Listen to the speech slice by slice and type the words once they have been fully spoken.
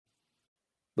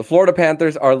The Florida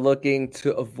Panthers are looking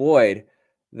to avoid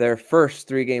their first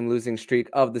 3-game losing streak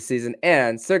of the season,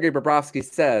 and Sergei Bobrovsky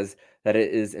says that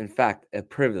it is, in fact, a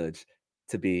privilege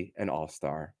to be an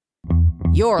all-star.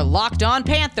 You're Locked On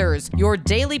Panthers, your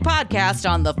daily podcast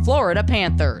on the Florida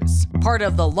Panthers. Part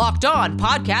of the Locked On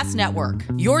Podcast Network,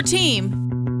 your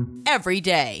team every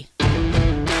day.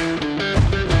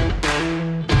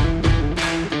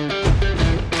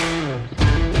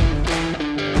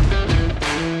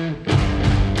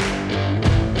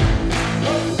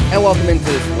 And welcome into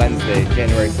this Wednesday,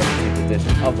 January 17th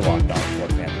edition of the Locked On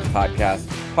Florida Panthers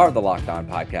podcast, part of the Locked On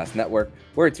Podcast Network,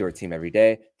 where it's your team every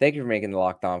day. Thank you for making the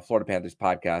Locked On Florida Panthers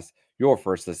podcast your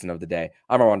first listen of the day.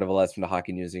 I'm Armando Velez from the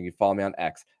Hockey News, and you can follow me on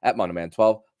X at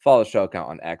Monoman12. Follow the show account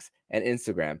on X and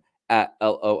Instagram at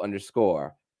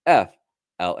LO_FLA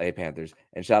Panthers.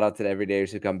 And shout out to the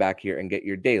everydayers who come back here and get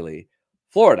your daily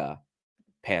Florida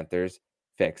Panthers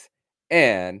fix.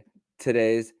 And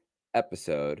today's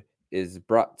episode is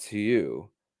brought to you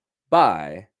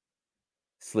by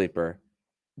Sleeper.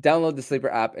 Download the Sleeper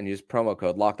app and use promo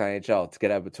code LOCKEDONNHL to get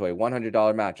up to a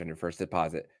 $100 match on your first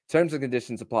deposit. Terms and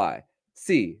conditions apply.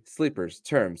 See Sleeper's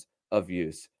terms of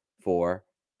use for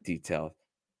details.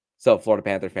 So, Florida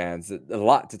Panther fans, a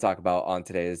lot to talk about on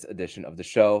today's edition of the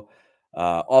show.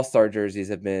 All-Star jerseys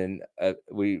have been.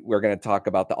 We're going to talk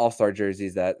about the All-Star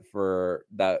jerseys that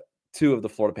two of the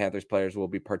Florida Panthers players will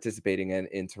be participating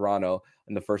in Toronto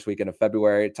in the first weekend of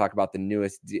February. Talk about the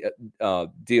newest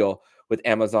deal with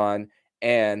Amazon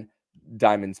and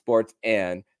Diamond Sports,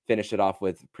 and finish it off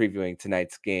with previewing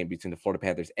tonight's game between the Florida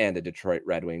Panthers and the Detroit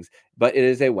Red Wings. But it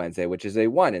is a Wednesday, which is a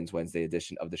Winans Wednesday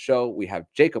edition of the show. We have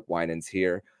Jacob Winans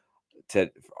here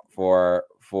for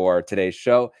today's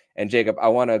show. And Jacob, I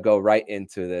want to go right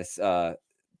into this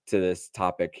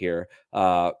topic here.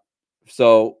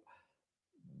 So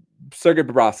Sergei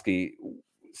Bobrovsky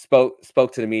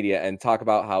spoke to the media and talked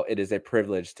about how it is a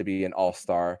privilege to be an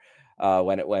all-star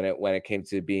when it came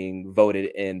to being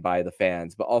voted in by the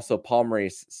fans. But also Paul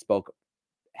Maurice spoke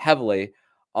heavily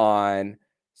on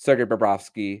Sergei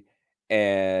Bobrovsky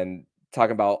and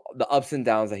talking about the ups and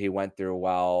downs that he went through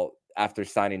while after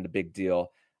signing the big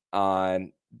deal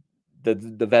on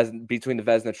between the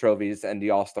Vezina trophies and the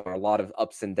All-Star. A lot of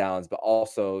ups and downs, but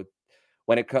also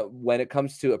when it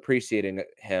comes to appreciating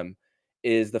him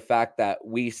is the fact that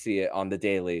we see it on the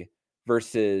daily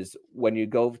versus when you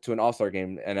go to an All-Star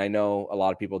game. And I know a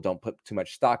lot of people don't put too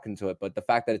much stock into it, but the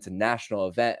fact that it's a national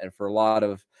event and for a lot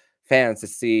of fans to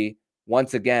see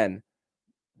once again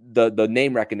the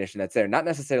name recognition that's there, not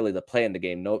necessarily the play in the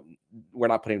game. No, we're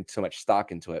not putting too much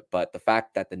stock into it, but the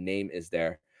fact that the name is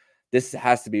there, this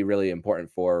has to be really important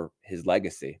for his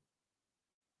legacy.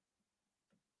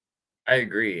 I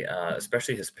agree,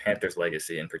 especially his Panthers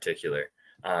legacy in particular.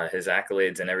 His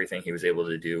accolades and everything he was able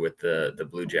to do with the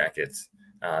Blue Jackets.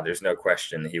 There's no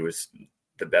question he was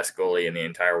the best goalie in the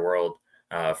entire world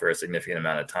for a significant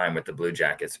amount of time with the Blue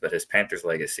Jackets. But his Panthers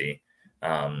legacy,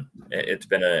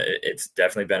 it's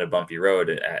definitely been a bumpy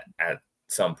road at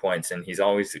some points, and he's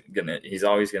always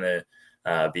gonna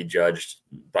be judged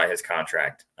by his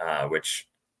contract, which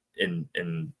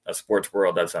in a sports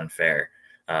world that's unfair.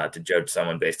 To judge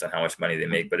someone based on how much money they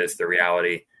make, but it's the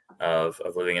reality of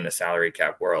living in a salary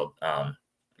cap world.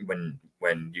 When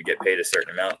you get paid a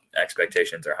certain amount,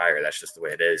 expectations are higher. That's just the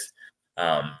way it is.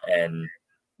 And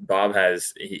Bob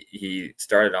he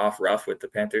started off rough with the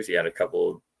Panthers. He had a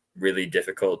couple really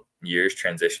difficult years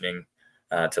transitioning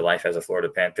to life as a Florida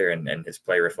Panther, and his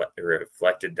play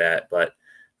reflected that. But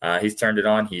he's turned it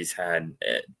on. He's had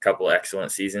a couple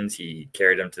excellent seasons. He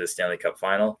carried them to the Stanley Cup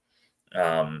final.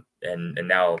 And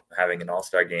now having an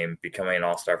all-star game, becoming an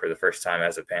all-star for the first time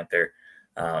as a Panther,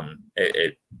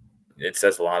 it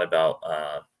says a lot about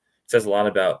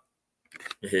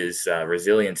his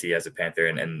resiliency as a Panther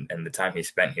and the time he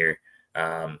spent here.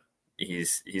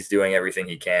 He's doing everything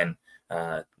he can.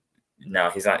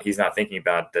 Now he's not thinking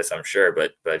about this, I'm sure,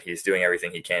 but he's doing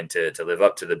everything he can to live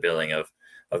up to the billing of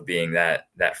being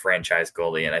that franchise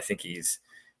goalie. And I think he's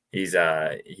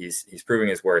proving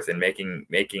his worth and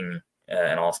making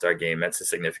an all-star game. That's a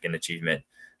significant achievement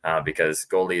because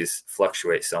goalies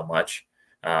fluctuate so much.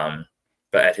 But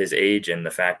at his age and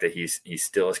the fact that he's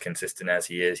still as consistent as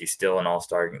he is, he's still an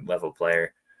all-star level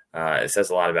player. It says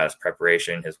a lot about his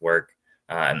preparation, his work,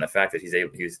 and the fact that he's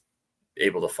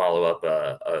able to follow up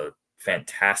a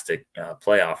fantastic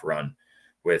playoff run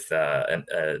with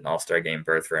an all-star game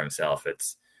berth for himself.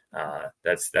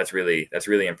 That's really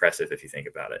impressive if you think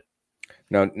about it.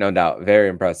 No doubt. Very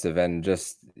impressive. And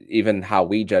just even how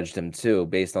we judged him too,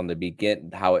 based on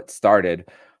how it started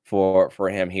for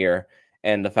him here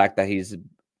and the fact that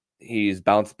he's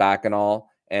bounced back and all.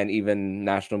 and even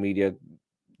national media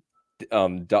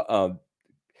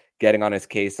getting on his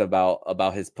case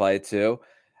about his play too.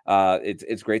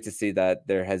 It's great to see that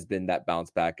there has been that bounce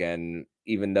back, and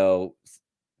even though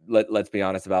let's be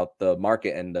honest about the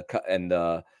market and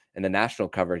the national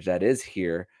coverage that is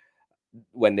here,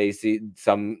 when they see,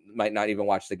 some might not even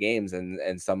watch the games,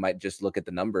 and some might just look at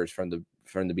the numbers from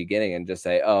the beginning and just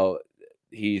say, oh,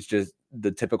 he's just the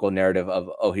typical narrative of,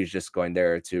 oh, he's just going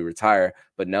there to retire.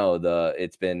 But no,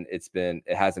 it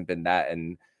hasn't been that,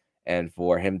 and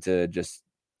for him to just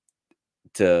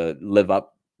to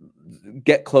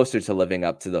get closer to living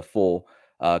up to the full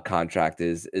contract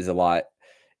is a lot.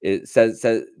 It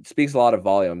speaks a lot of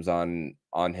volumes on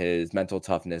his mental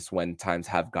toughness when times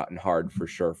have gotten hard, for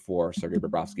sure, for Sergei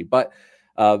Bobrovsky. But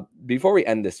before we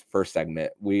end this first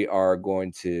segment, we are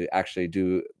going to actually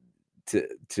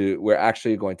we're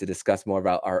actually going to discuss more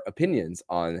about our opinions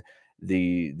on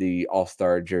the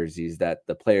All-Star jerseys that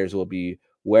the players will be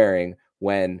wearing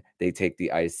when they take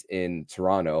the ice in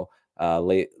Toronto at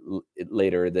the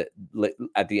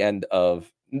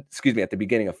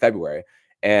beginning of February.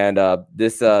 And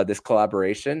this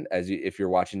collaboration, if you're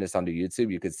watching this on the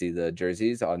YouTube, you could see the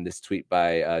jerseys on this tweet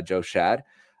by Joe Shad.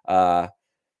 A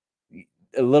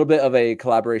little bit of a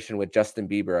collaboration with Justin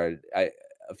Bieber. A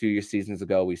few seasons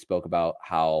ago, we spoke about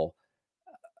how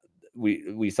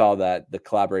we saw that the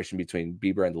collaboration between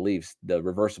Bieber and the Leafs, the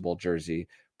reversible jersey,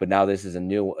 but now this is a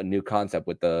new concept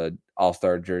with the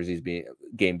All-Star jerseys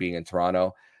game being in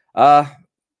Toronto.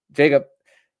 Jacob,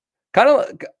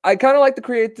 I kind of like to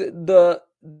create the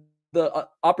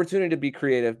opportunity to be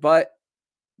creative, but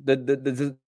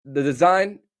the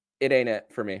design, it ain't it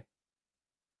for me.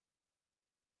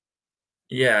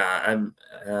 Yeah,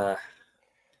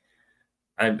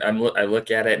 I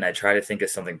look at it and I try to think of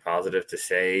something positive to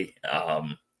say.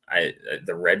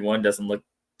 The red one doesn't look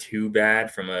too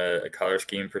bad from a color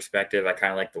scheme perspective. I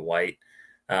kind of like the white.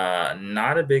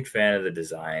 Not a big fan of the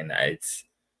design. I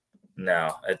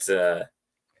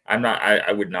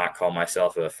would not call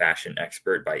myself a fashion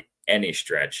expert by any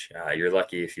stretch. You're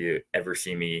lucky if you ever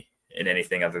see me in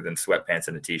anything other than sweatpants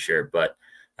and a t-shirt, but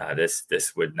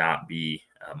this would not be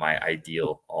my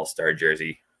ideal All-Star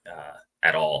jersey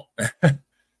at all.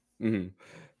 Mm-hmm.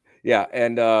 Yeah,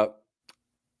 and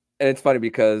it's funny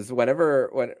because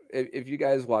if you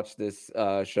guys watch this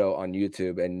show on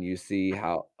YouTube and you see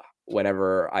how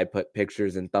whenever I put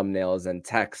pictures and thumbnails and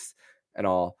text and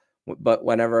all, but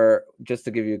whenever, just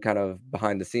to give you kind of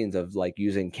behind the scenes of like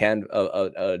using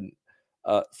something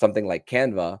like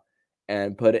Canva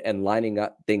and put it and lining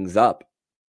up things up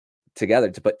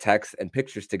together to put text and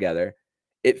pictures together,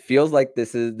 it feels like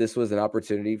this was an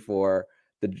opportunity for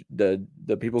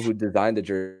the people who designed the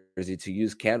jersey to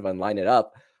use Canva and line it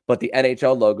up. But the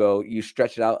NHL logo, you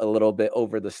stretch it out a little bit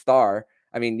over the star.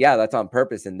 I mean, yeah, that's on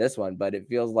purpose in this one, but it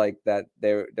feels like that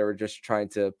they were just trying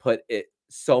to put it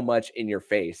so much in your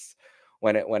face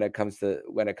when it comes to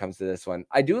this one.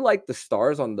 I do like the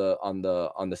stars on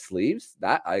the sleeves.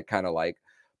 That I kind of like,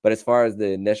 but as far as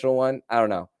the initial one, I don't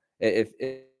know.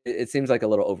 It seems like a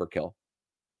little overkill.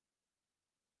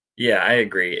 Yeah, I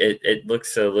agree. It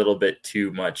looks a little bit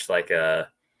too much like it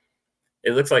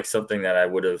looks like something that I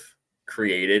would have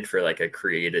created for like a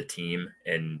creative team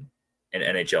in an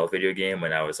NHL video game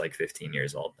when I was like 15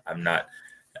 years old. I'm not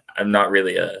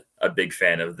really a big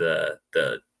fan of the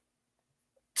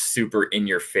super in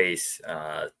your face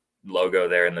logo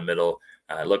there in the middle.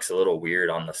 It looks a little weird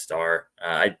on the star.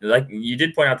 I like, you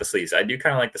did point out the sleeves. I do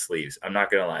kind of like the sleeves. I'm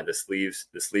not gonna lie. The sleeves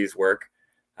work.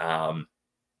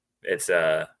 It's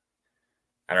I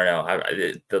don't know.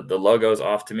 The logo's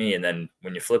off to me, and then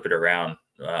when you flip it around,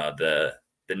 the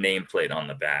nameplate on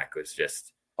the back was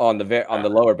just on the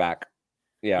lower back.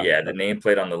 Yeah, the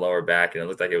nameplate on the lower back, and it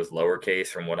looked like it was lowercase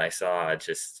from what I saw. It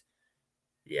just,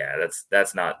 yeah,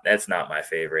 that's not my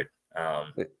favorite.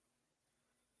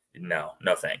 No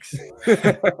thanks.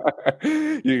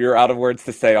 You're out of words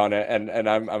to say on it, and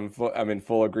I'm in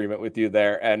full agreement with you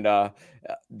there. And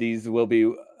these will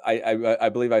be, I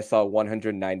believe I saw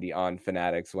 190 on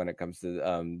Fanatics when it comes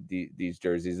to these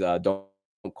jerseys. Don't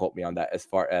quote me on that as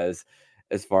far as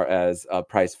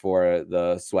price for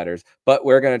the sweaters. But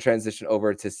we're going to transition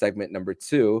over to segment number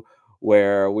 2,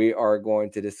 where we are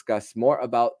going to discuss more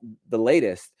about the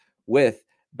latest with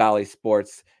Bally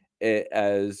Sports,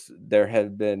 as there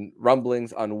have been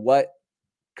rumblings on what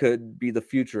could be the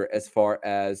future as far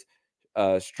as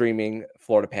streaming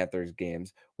Florida Panthers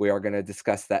games. We are going to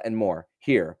discuss that and more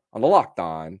here on the Locked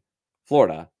On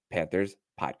Florida Panthers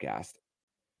podcast.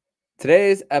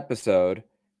 Today's episode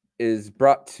is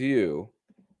brought to you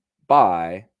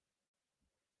by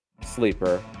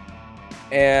Sleeper.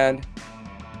 And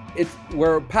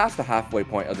we're past the halfway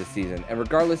point of the season, and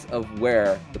regardless of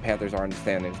where the Panthers are in the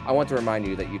standings, I want to remind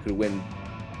you that you could win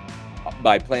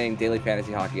by playing daily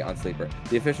fantasy hockey on Sleeper,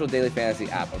 the official daily fantasy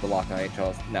app of the Locked On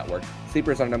NHL Network.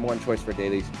 Sleeper is our number one choice for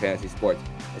daily fantasy sports,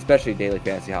 especially daily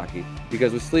fantasy hockey,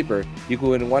 because with Sleeper, you can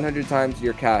win 100 times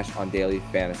your cash on daily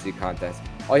fantasy contests.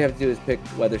 All you have to do is pick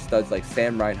whether studs like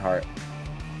Sam Reinhart,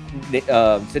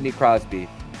 Sidney Crosby,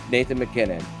 Nathan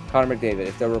McKinnon, Connor McDavid,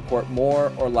 if they'll report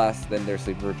more or less than their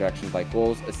Sleeper projections like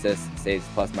goals, assists, saves,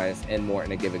 plus, minus, and more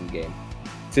in a given game.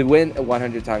 To win a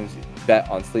 100 times bet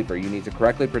on Sleeper, you need to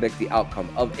correctly predict the outcome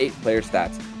of 8 player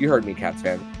stats. You heard me, Cats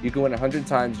fans. You can win 100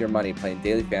 times your money playing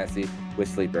daily fantasy with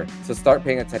Sleeper. So start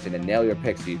paying attention and nail your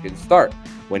picks so you can start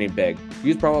winning big.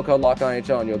 Use promo code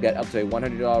LOCKEDONNHL and you'll get up to a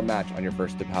 $100 match on your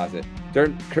first deposit.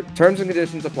 Terms and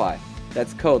conditions apply.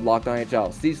 That's code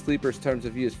LOCKEDONNHL. See Sleeper's terms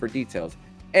of use for details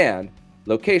and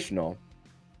locational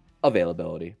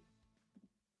availability.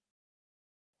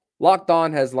 Locked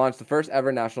On has launched the first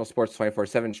ever national sports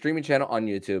 24/7 streaming channel on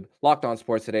YouTube. Locked On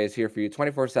Sports Today is here for you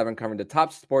 24/7, covering the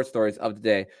top sports stories of the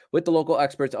day with the local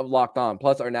experts of Locked On,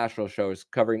 plus our national shows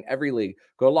covering every league.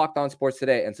 Go to Locked On Sports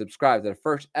Today and subscribe to the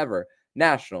first ever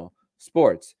national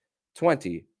sports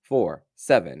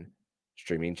 24/7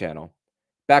 streaming channel.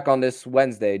 Back on this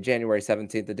Wednesday, January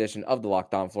 17th edition of the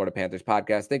Locked On Florida Panthers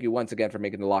podcast. Thank you once again for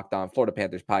making the Locked On Florida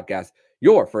Panthers podcast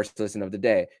your first listen of the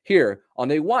day here on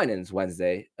the Winans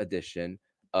Wednesday edition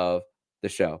of the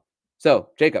show. So,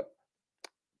 Jacob,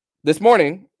 this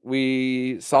morning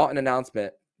we saw an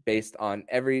announcement based on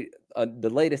the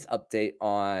latest update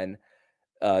on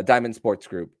Diamond Sports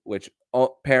Group, which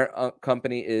parent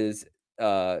company is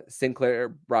Sinclair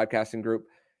Broadcasting Group,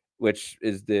 which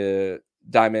is the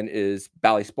Diamond is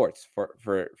Bally Sports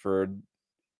for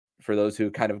those who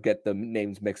kind of get the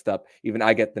names mixed up. Even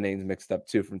I get the names mixed up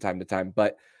too from time to time.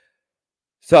 But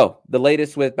so the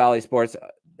latest with Bally Sports,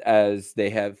 as they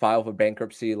have filed for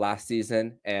bankruptcy last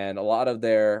season, and a lot of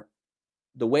the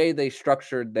way they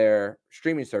structured their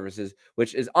streaming services,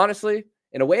 which is honestly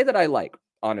in a way that I like,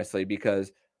 honestly,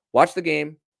 because watch the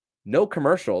game, no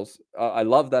commercials. I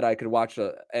love that I could watch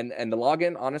and the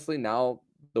login. Honestly, now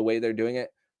the way they're doing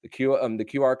it. The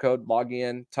QR code, log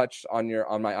in, touch on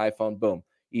my iPhone, boom,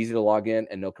 easy to log in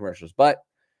and no commercials. But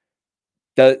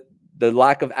the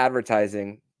lack of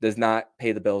advertising does not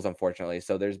pay the bills, unfortunately.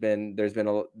 So there's been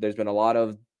a lot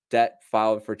of debt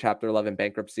filed for Chapter 11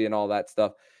 bankruptcy and all that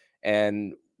stuff.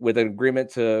 And with an agreement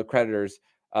to creditors,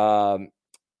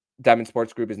 Diamond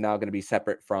Sports Group is now going to be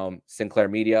separate from Sinclair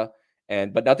Media.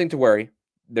 But nothing to worry.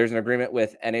 There's an agreement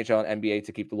with NHL and NBA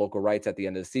to keep the local rights at the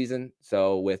end of the season.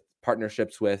 So with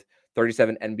partnerships with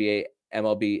 37 NBA,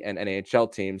 MLB, and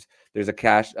NHL teams, there's a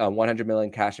 $100 million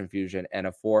cash infusion and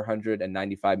a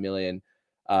 $495 million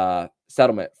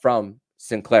settlement from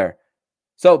Sinclair.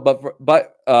 So,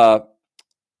 but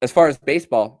as far as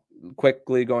baseball,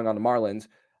 quickly going on the Marlins,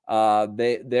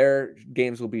 their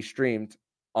games will be streamed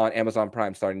on Amazon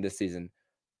Prime starting this season.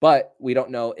 But we don't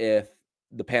know if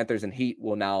the Panthers and Heat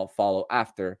will now follow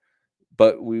after,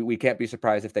 but we can't be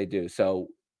surprised if they do. So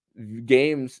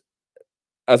games,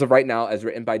 as of right now, as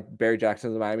written by Barry Jackson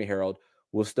of the Miami Herald,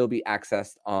 will still be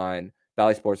accessed on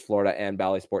Bally Sports Florida and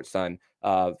Bally Sports Sun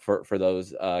for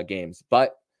those games.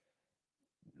 But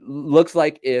looks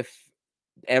like if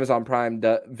Amazon Prime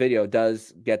Video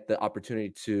does get the opportunity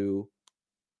to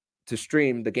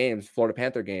stream the games, Florida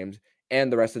Panther games,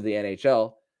 and the rest of the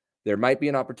NHL, there might be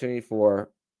an opportunity for,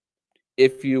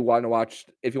 if you want to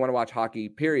watch hockey,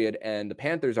 period, and the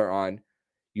Panthers are on,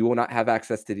 you will not have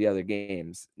access to the other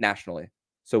games nationally.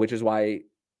 So, which is why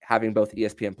having both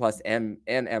ESPN Plus and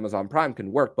Amazon Prime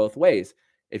can work both ways.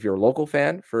 If you're a local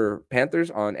fan for Panthers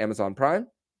on Amazon Prime,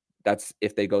 that's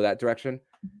if they go that direction,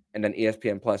 and then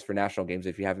ESPN Plus for national games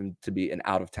if you happen to be an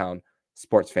out-of-town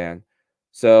sports fan.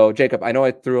 So, Jacob, I know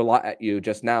I threw a lot at you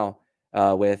just now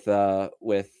with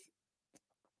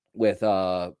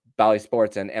Bally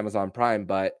Sports and Amazon Prime,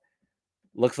 but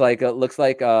looks like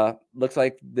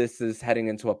this is heading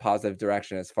into a positive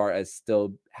direction as far as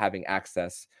still having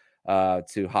access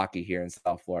to hockey here in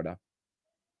South Florida.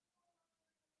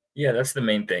 Yeah, that's the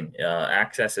main thing.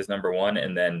 Access is number one,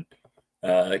 and then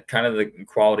kind of the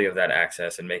quality of that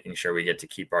access and making sure we get to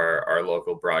keep our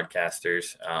local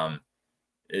broadcasters,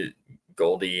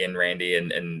 Goldie and Randy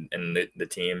and the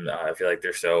team. I feel like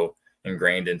they're so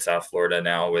ingrained in South Florida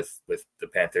now with the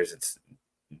Panthers. It's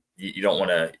you don't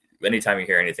want to, anytime you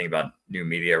hear anything about new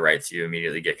media rights, you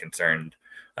immediately get concerned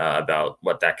about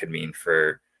what that could mean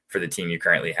for the team you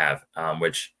currently have,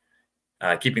 which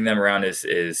keeping them around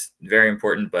is very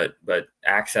important, but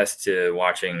access to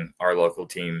watching our local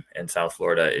team in South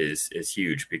Florida is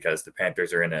huge, because the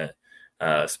Panthers are in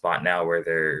spot now where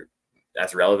they're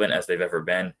as relevant as they've ever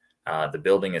been. The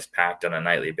building is packed on a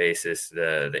nightly basis.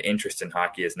 The interest in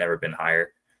hockey has never been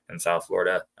higher in South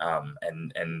Florida,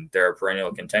 and they're a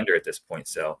perennial contender at this point.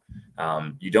 So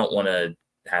you don't want to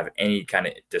have any kind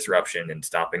of disruption in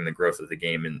stopping the growth of the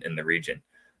game in the region.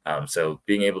 So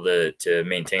being able to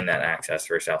maintain that access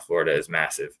for South Florida is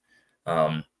massive.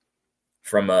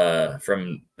 From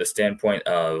the standpoint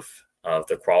of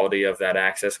the quality of that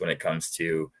access when it comes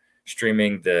to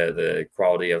streaming, the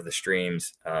quality of the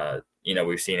streams,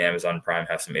 we've seen Amazon Prime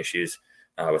have some issues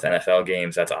with NFL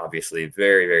games. That's obviously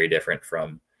very, very different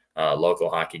from local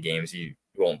hockey games. You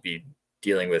won't be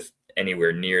dealing with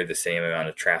anywhere near the same amount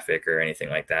of traffic or anything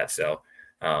like that. So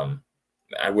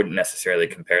I wouldn't necessarily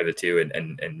compare the two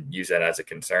and use that as a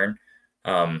concern.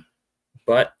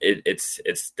 But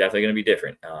it's definitely going to be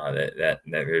different. That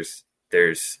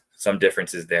there's some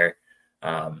differences there.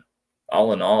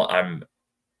 All in all, I'm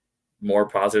more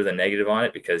positive than negative on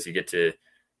it because you get to,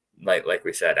 like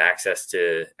we said, access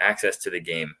to the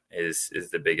game is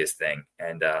the biggest thing.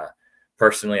 And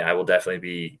personally, I will definitely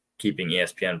be keeping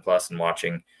ESPN Plus and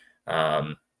watching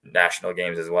national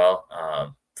games as well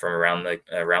from around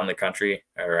the country,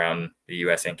 around the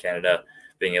U.S. and Canada.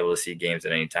 Being able to see games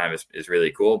at any time is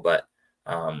really cool. But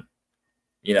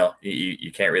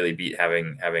you can't really beat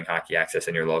having hockey access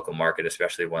in your local market,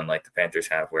 especially one like the Panthers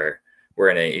have, where we're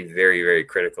in a very, very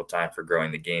critical time for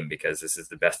growing the game because this is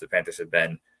the best the Panthers have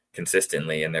been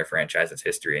consistently in their franchise's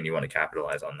history, and you want to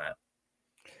capitalize on that.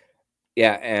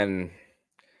 Yeah, and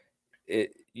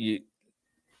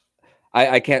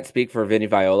I can't speak for Vinny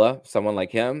Viola, someone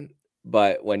like him,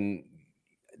 but when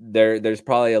there's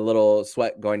probably a little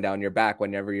sweat going down your back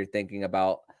whenever you're thinking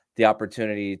about the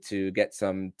opportunity to get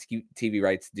some TV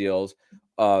rights deals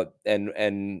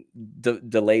and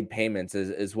delayed payments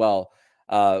as well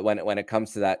when it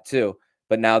comes to that too.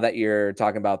 But now that you're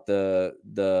talking about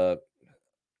the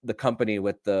company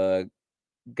with the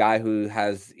guy who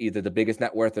has either the biggest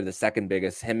net worth or the second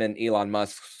biggest, him and Elon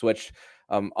Musk switch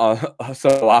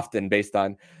so often based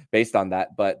on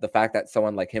that. But the fact that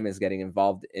someone like him is getting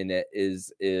involved in it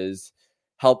is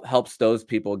helps those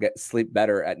people get sleep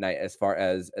better at night as far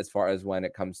as when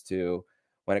it comes to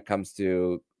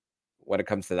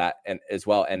that, and as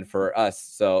well. And for us,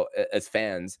 so as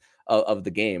fans of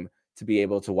the game, to be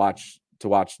able to watch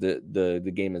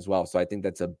the game as well. So I think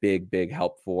that's a big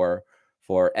help for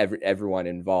everyone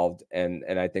involved, and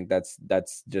I think that's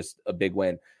just a big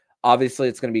win. Obviously,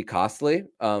 it's going to be costly.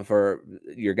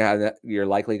 You're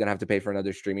likely going to have to pay for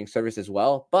another streaming service as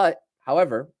well. But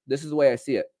however, this is the way I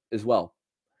see it as well.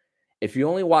 If you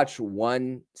only watch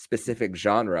one specific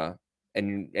genre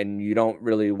and you don't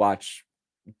really watch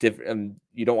different,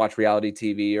 you don't watch reality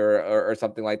TV or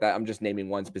something like that. I'm just naming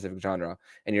one specific genre,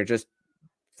 and you're just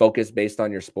focused based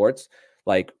on your sports,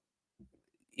 like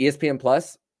ESPN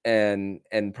Plus and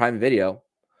Prime Video.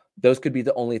 Those could be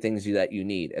the only things that you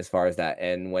need as far as that.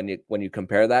 And when you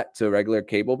compare that to a regular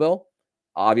cable bill,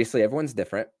 obviously everyone's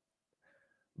different.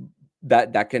 You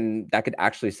could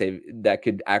actually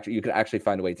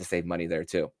find a way to save money there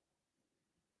too.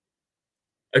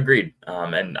 Agreed.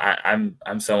 And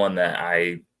I'm someone that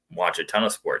I watch a ton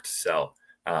of sports, so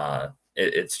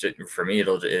it's just, for me,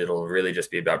 it'll really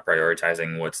just be about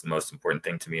prioritizing what's the most important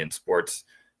thing to me in sports.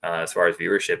 As far as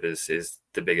viewership is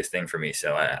the biggest thing for me,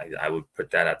 so I would put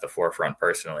that at the forefront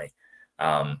personally.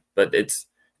 But it's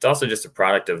also just a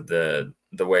product of the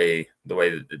way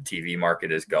that the TV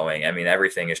market is going. I mean,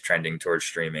 everything is trending towards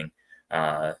streaming.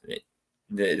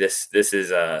 This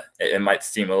is it might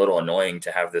seem a little annoying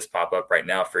to have this pop up right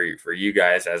now for you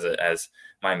guys as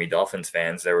Miami Dolphins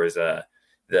fans. There was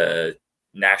the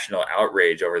national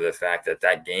outrage over the fact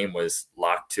that game was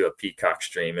locked to a Peacock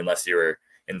stream unless you were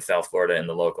in South Florida in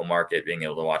the local market, being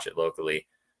able to watch it locally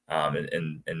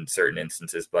in certain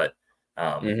instances. But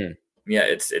yeah,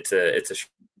 it's a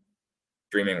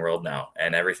streaming world now,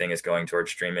 and everything is going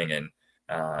towards streaming, and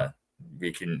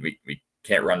we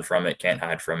can't run from it, can't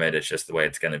hide from it. It's just the way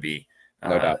it's going to be.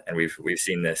 No doubt. And we've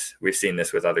seen this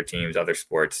with other teams, other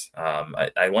sports.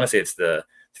 I want to say it's the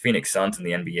Phoenix Suns in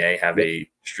the NBA have a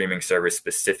streaming service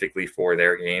specifically for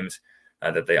their games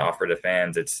that they offer to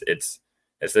fans. It's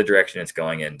the direction it's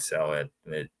going in, so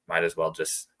it might as well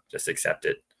just accept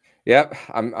it. Yep,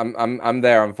 I'm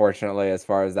there, unfortunately, as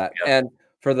far as that. Yep. And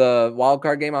for the wild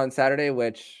card game on Saturday,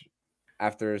 which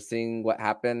after seeing what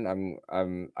happened,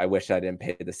 I wish I didn't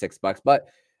pay the $6, but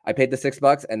I paid the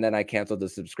 $6 and then I canceled the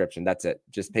subscription. That's it.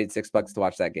 Just paid $6 to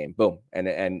watch that game. Boom. And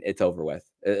it's over with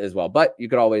as well. But you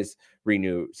could always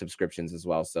renew subscriptions as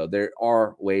well. So there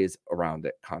are ways around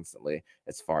it constantly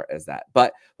as far as that.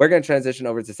 But we're going to transition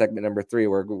over to segment number 3,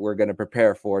 where we're going to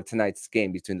prepare for tonight's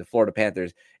game between the Florida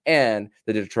Panthers and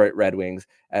the Detroit Red Wings,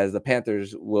 as the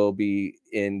Panthers will be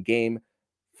in game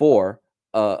 4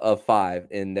 of 5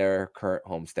 in their current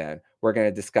homestand. We're going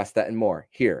to discuss that and more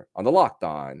here on the Locked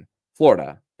On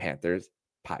Florida Panthers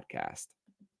podcast.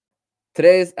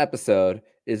 Today's episode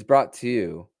is brought to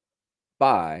you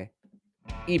by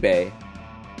eBay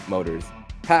Motors.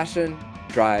 Passion,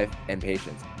 drive, and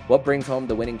patience. What brings home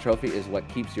the winning trophy is what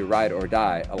keeps your ride or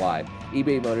die alive.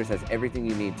 eBay Motors has everything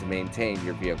you need to maintain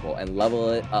your vehicle and level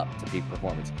it up to peak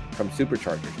performance. From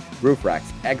superchargers, roof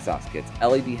racks, exhaust kits,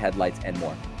 LED headlights, and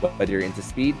more. Whether you're into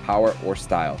speed, power, or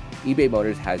style, eBay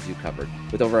Motors has you covered.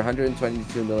 With over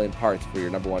 122 million parts for your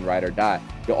number one ride or die,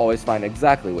 you'll always find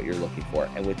exactly what you're looking for.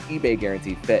 And with eBay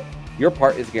Guaranteed Fit, your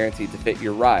part is guaranteed to fit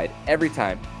your ride every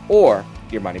time or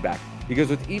your money back. Because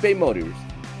with eBay Motors,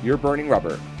 you're burning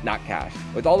rubber, not cash.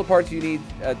 With all the parts you need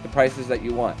at the prices that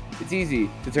you want, it's easy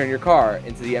to turn your car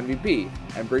into the MVP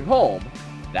and bring home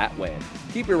that win.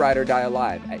 Keep your ride or die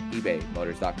alive at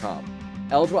ebaymotors.com.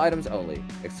 Eligible items only.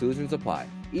 Exclusions apply.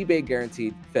 eBay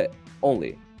Guaranteed Fit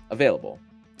only. Available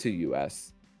to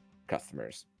U.S.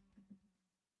 customers.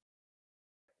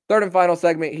 Third and final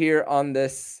segment here on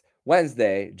this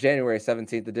Wednesday, January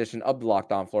 17th edition of the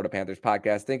Locked On Florida Panthers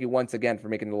podcast. Thank you once again for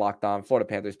making the Locked On Florida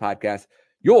Panthers podcast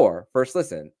your first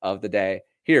listen of the day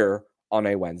here on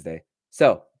a Wednesday.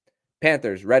 So,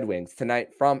 Panthers, Red Wings tonight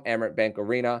from Amerant Bank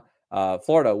Arena.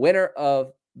 Florida, winner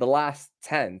of the last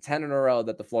 10 in a row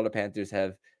that the Florida Panthers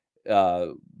have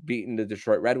beaten the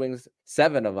Detroit Red Wings,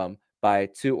 7 of them by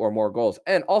 2 or more goals.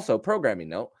 And also, programming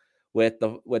note, with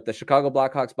the Chicago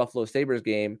Blackhawks Buffalo Sabres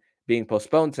game being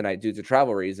postponed tonight due to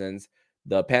travel reasons,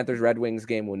 the Panthers Red Wings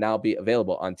game will now be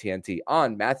available on TNT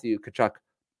on Matthew Tkachuk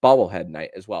bobblehead night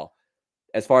as well.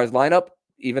 As far as lineup,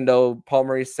 even though Paul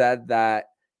Maurice said that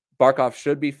Barkov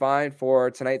should be fine for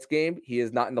tonight's game, he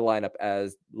is not in the lineup,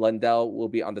 as Lundell will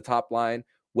be on the top line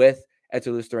with Eetu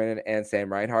Luostarinen and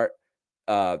Sam Reinhart.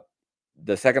 The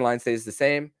second line stays the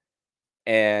same,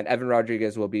 and Evan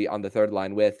Rodriguez will be on the third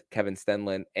line with Kevin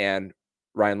Stenlund and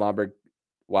Ryan Lomberg,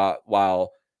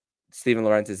 while Steven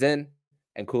Lorentz is in,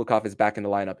 and Kulikov is back in the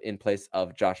lineup in place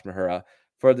of Josh Mahura.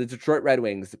 For the Detroit Red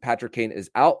Wings, Patrick Kane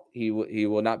is out. He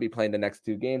will not be playing the next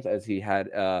 2 games, as he had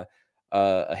a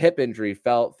hip injury,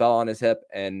 fell on his hip,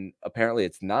 and apparently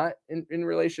it's not in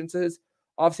relation to his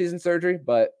offseason surgery,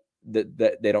 but they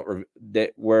don't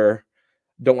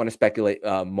want to speculate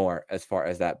more as far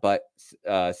as that. But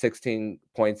 16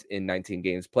 points in 19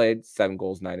 games played, 7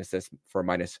 goals, 9 assists for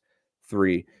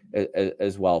 -3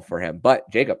 as well for him. But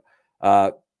Jacob,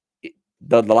 the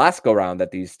last go round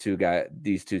that these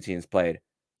two teams played,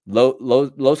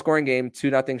 low scoring game,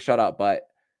 2-0 shutout, but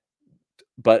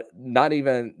the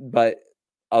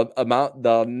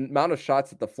amount of shots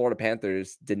that the Florida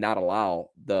Panthers did not allow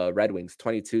the Red Wings,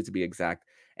 22 to be exact,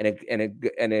 and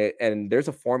there's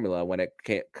a formula when it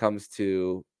comes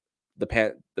to the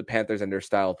Panthers and their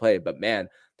style of play. But man,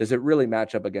 does it really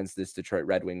match up against this Detroit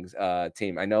Red Wings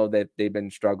team? I know that they've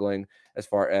been struggling as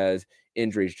far as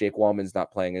injuries. Jake Wallman's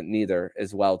not playing it neither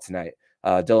as well tonight.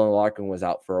 Dylan Larkin was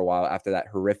out for a while after that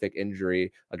horrific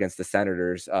injury against the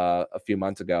Senators a few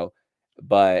months ago.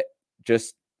 But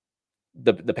just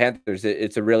the Panthers,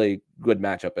 it's a really good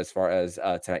matchup as far as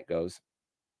tonight goes.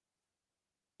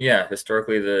 Yeah,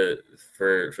 historically,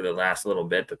 for the last little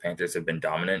bit, the Panthers have been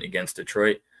dominant against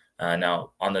Detroit.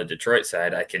 Now, on the Detroit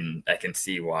side, I can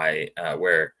see why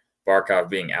where Barkov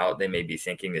being out, they may be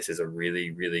thinking this is a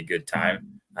really, really good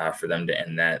time for them to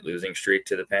end that losing streak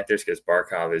to the Panthers, because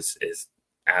Barkov is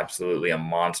absolutely a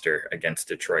monster against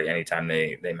Detroit anytime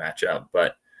they match up.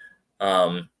 But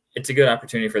it's a good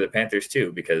opportunity for the Panthers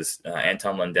too, because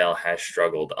Anton Lundell has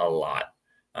struggled a lot.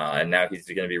 And now he's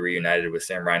going to be reunited with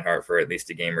Sam Reinhart for at least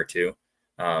a game or two.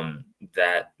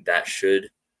 That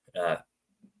should,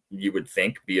 you would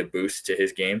think, be a boost to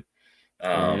his game.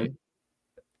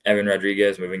 Evan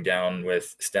Rodriguez moving down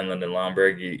with Stenlund and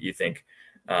Lomberg, you think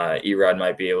Erod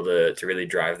might be able to really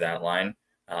drive that line,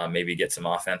 maybe get some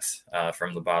offense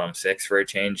from the bottom 6 for a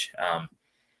change.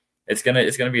 It's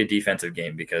gonna be a defensive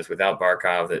game, because without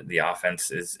Barkov, the offense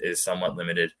is somewhat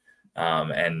limited.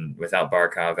 And without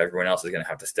Barkov, everyone else is going to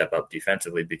have to step up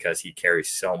defensively, because he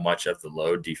carries so much of the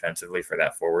load defensively for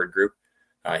that forward group.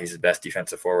 He's the best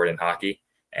defensive forward in hockey,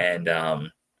 and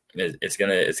it's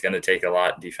gonna take a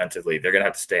lot defensively. They're gonna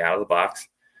have to stay out of the box.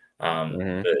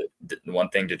 The one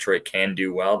thing Detroit can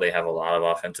do well, they have a lot of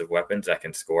offensive weapons that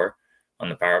can score on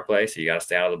the power play. So you got to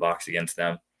stay out of the box against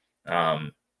them.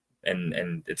 And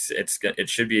it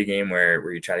should be a game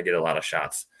where you try to get a lot of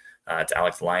shots. It's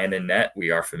Alex Lyon in net.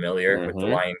 We are familiar with the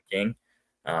Lion King.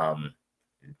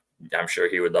 I'm sure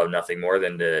he would love nothing more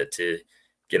than to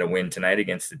get a win tonight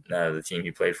against the team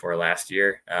he played for last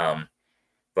year.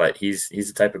 But he's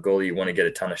the type of goalie you want to get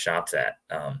a ton of shots at.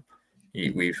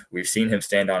 We've seen him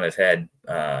stand on his head.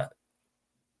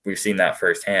 We've seen that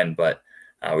firsthand, but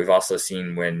we've also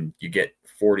seen when you get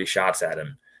 40 shots at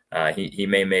him, he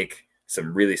may make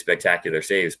some really spectacular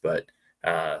saves, but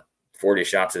 40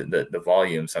 shots, the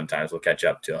volume sometimes will catch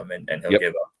up to him, and he'll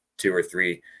give up 2 or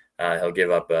 3. He'll give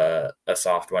up a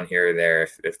soft one here or there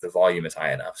if the volume is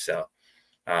high enough. So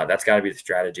that's got to be the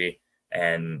strategy,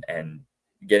 and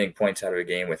getting points out of a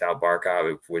game without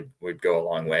Barkov would go a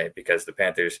long way, because the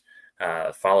Panthers,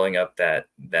 following up that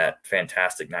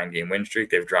fantastic 9-game win streak,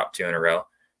 they've dropped 2 in a row.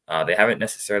 They haven't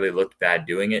necessarily looked bad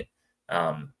doing it,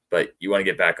 but you want to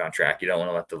get back on track. You don't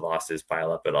want to let the losses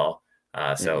pile up at all.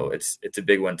 So it's a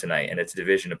big one tonight, and it's a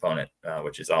division opponent,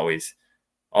 which is always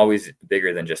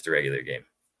bigger than just a regular game.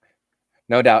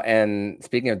 No doubt. And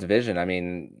speaking of division, I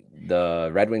mean, the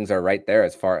Red Wings are right there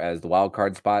as far as the wild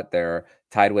card spot. They're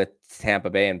tied with Tampa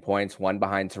Bay in points, 1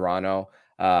 behind Toronto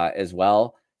as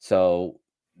well. So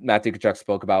Matthew Tkachuk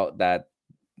spoke about that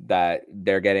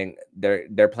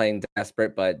they're playing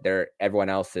desperate, but everyone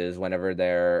else is whenever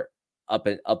they're up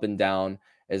and down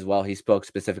as well. He spoke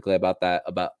specifically about that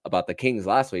about the Kings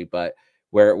last week, but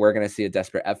we're going to see a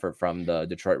desperate effort from the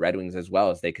Detroit Red Wings as well,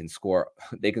 as they can score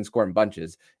in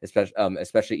bunches,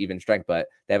 especially even strength, but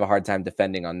they have a hard time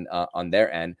defending on their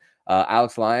end.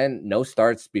 Alex Lyon, no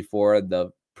starts before the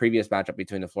previous matchup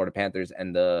between the Florida Panthers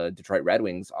and the Detroit Red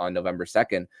Wings on November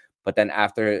 2nd. But then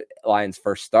after Lyon's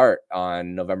first start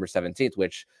on November 17th,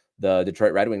 which the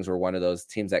Detroit Red Wings were one of those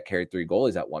teams that carried 3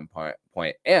 goalies at one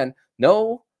point, and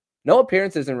no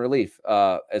appearances in relief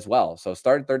as well. So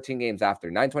started 13 games after.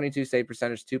 922 save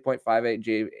percentage, 2.58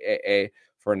 GAA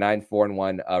for a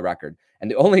 9-4-1 record. And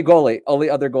the only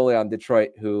other goalie on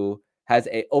Detroit who has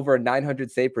over a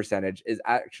 900 save percentage is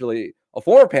actually a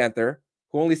former Panther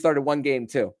who only started 1 game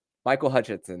too, Michael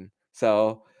Hutchinson.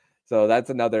 So that's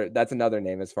another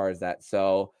name as far as that.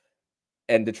 So,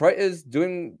 and Detroit is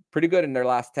doing pretty good in their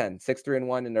last 10,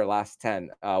 6-3-1 in their last 10,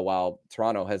 while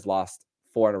Toronto has lost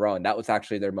 4 in a row, and that was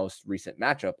actually their most recent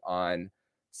matchup on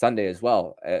Sunday as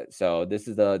well. So this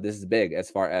is big as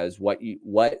far as what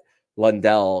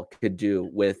Lundell could do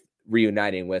with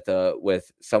reuniting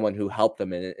with someone who helped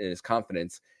him in his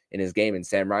confidence in his game, in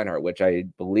Sam Reinhart, which I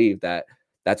believe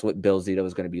that's what Bill Zito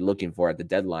is going to be looking for at the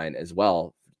deadline as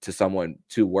well, to someone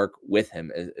to work with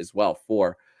him as well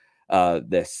for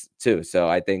this too. So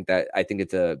I think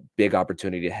it's a big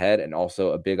opportunity ahead, and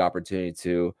also a big opportunity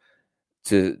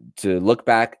to look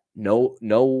back, know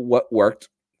what worked.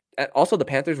 And also the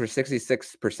Panthers were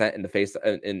 66% in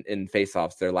the in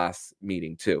face-offs their last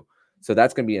meeting too. So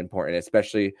that's going to be important,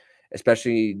 especially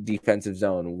defensive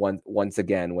zone. Once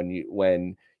again,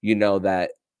 when you know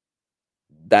that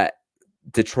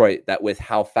Detroit, that with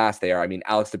how fast they are. I mean,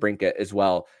 Alex DeBrincat as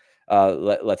well.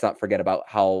 Let's not forget about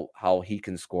how he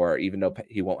can score, even though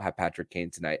he won't have Patrick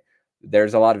Kane tonight.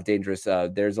 There's a lot of dangerous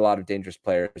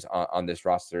players on this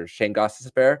roster. Shane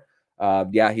Gostisbehere,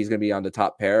 he's going to be on the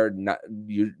top pair,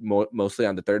 mostly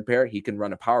on the third pair. He can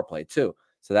run a power play too.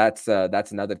 So that's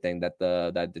another thing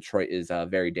that Detroit is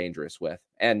very dangerous with.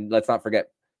 And let's not forget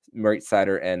Moritz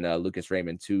Seider and Lucas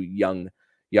Raymond, 2 young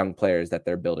players that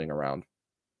they're building around.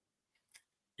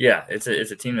 Yeah, it's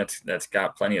a team that's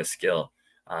got plenty of skill,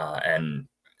 and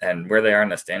where they are in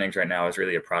the standings right now is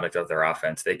really a product of their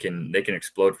offense. They can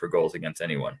explode for goals against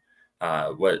anyone.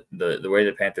 What the way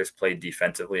the Panthers played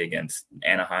defensively against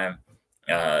Anaheim,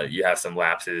 you have some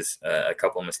lapses, a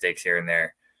couple of mistakes here and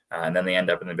there, and then they end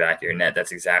up in the back of your net.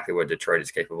 That's exactly what Detroit is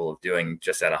capable of doing,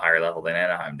 just at a higher level than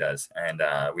Anaheim does. And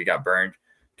we got burned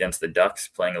against the Ducks,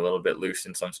 playing a little bit loose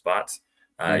in some spots.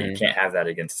 You can't have that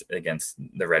against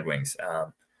the Red Wings.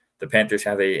 The Panthers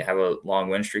have a long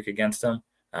win streak against them.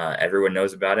 Everyone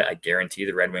knows about it. I guarantee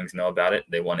the Red Wings know about it.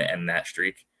 They want to end that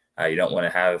streak. You don't want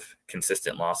to have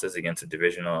consistent losses against a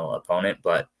divisional opponent,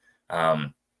 but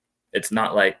it's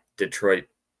not like Detroit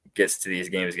gets to these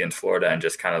games against Florida and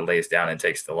just kind of lays down and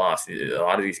takes the loss. A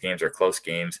lot of these games are close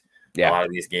games. Yeah. A lot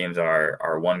of these games are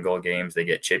 1-goal games. They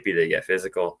get chippy, they get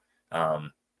physical.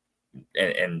 And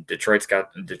Detroit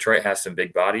has some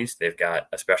big bodies. They've got,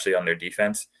 especially on their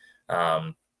defense,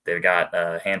 they've got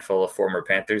a handful of former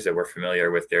Panthers that were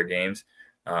familiar with their games.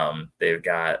 They've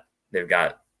got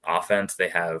offense. They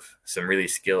have some really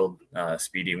skilled,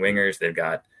 speedy wingers. They've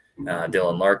got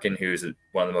Dylan Larkin, who's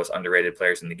one of the most underrated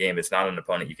players in the game. It's not an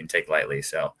opponent you can take lightly.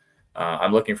 So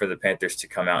I'm looking for the Panthers to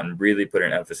come out and really put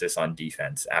an emphasis on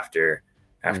defense after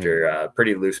a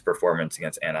pretty loose performance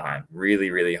against Anaheim. Really,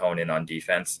 really hone in on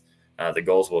defense. The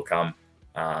goals will come.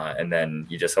 And then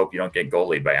you just hope you don't get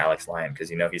goalied by Alex Lyon, because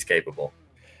he's capable.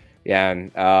 Yeah,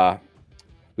 and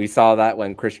we saw that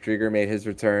when Chris Driedger made his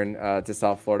return to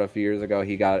South Florida a few years ago.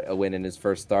 He got a win in his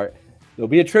first start. There'll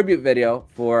be a tribute video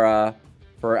for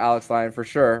Alex Lyon for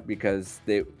sure, because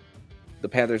the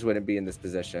Panthers wouldn't be in this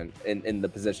position, in the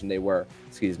position they were,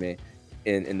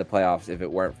 in the playoffs if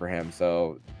it weren't for him.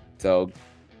 So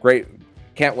great.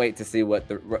 Can't wait to see what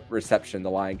the reception the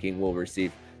Lion King will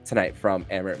receive tonight from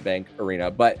Amerant Bank Arena.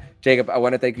 But Jacob, I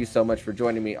want to thank you so much for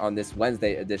joining me on this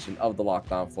Wednesday edition of the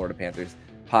Locked On Florida Panthers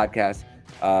podcast,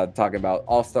 talking about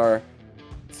All-Star,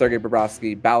 Sergei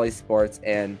Bobrovsky, Bally Sports,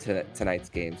 and tonight's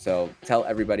game. So tell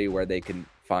everybody where they can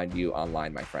find you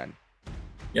online, my friend.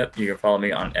 Yep, you can follow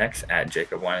me on X at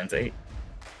JacobWinans8.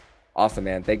 Awesome,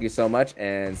 man. Thank you so much,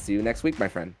 and see you next week, my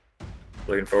friend.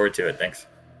 Looking forward to it. Thanks.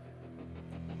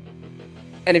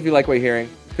 And if you like what you're hearing,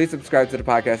 please subscribe to the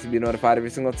podcast to be notified every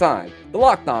single time the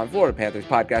Locked On Florida Panthers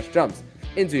podcast jumps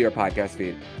into your podcast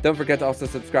feed. Don't forget to also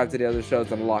subscribe to the other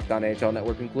shows on the Locked On NHL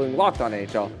network, including Locked On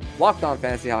NHL, Locked On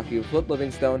Fantasy Hockey with Flip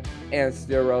Livingstone and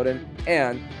Stuart Roden,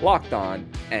 and Locked On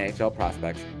NHL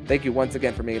Prospects. Thank you once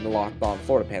again for making the Locked On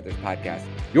Florida Panthers podcast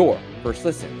your first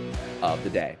listen of the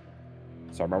day.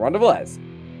 So I'm Armando Velez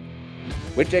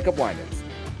with Jacob Winans,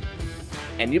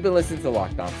 and you've been listening to the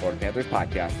Locked On Florida Panthers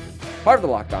podcast, part of the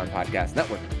Locked On Podcast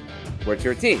Network, where it's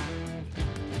your team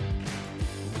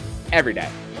every day.